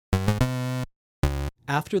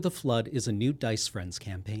After the Flood is a new Dice Friends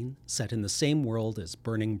campaign set in the same world as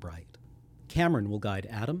Burning Bright. Cameron will guide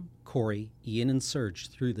Adam, Corey, Ian, and Serge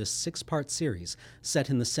through this 6-part series set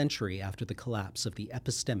in the century after the collapse of the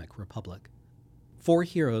epistemic republic. 4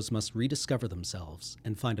 heroes must rediscover themselves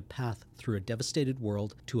and find a path through a devastated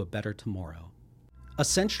world to a better tomorrow. A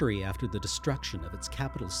century after the destruction of its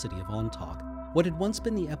capital city of Ontauk, what had once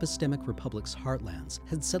been the epistemic republic's heartlands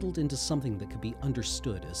had settled into something that could be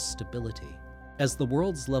understood as stability. As the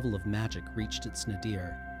world's level of magic reached its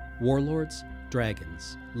nadir, warlords,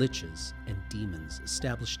 dragons, liches, and demons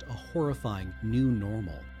established a horrifying new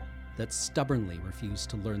normal that stubbornly refused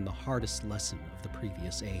to learn the hardest lesson of the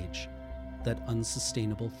previous age, that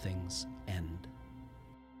unsustainable things end.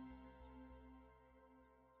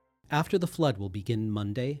 After the Flood will begin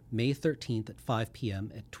Monday, May 13th at 5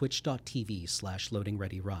 p.m. at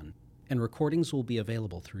twitch.tv/loadingreadyrun, and recordings will be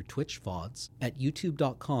available through Twitch VODs at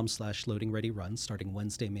youtube.com/loadingreadyrun starting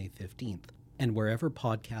Wednesday, May 15th, and wherever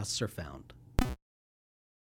podcasts are found.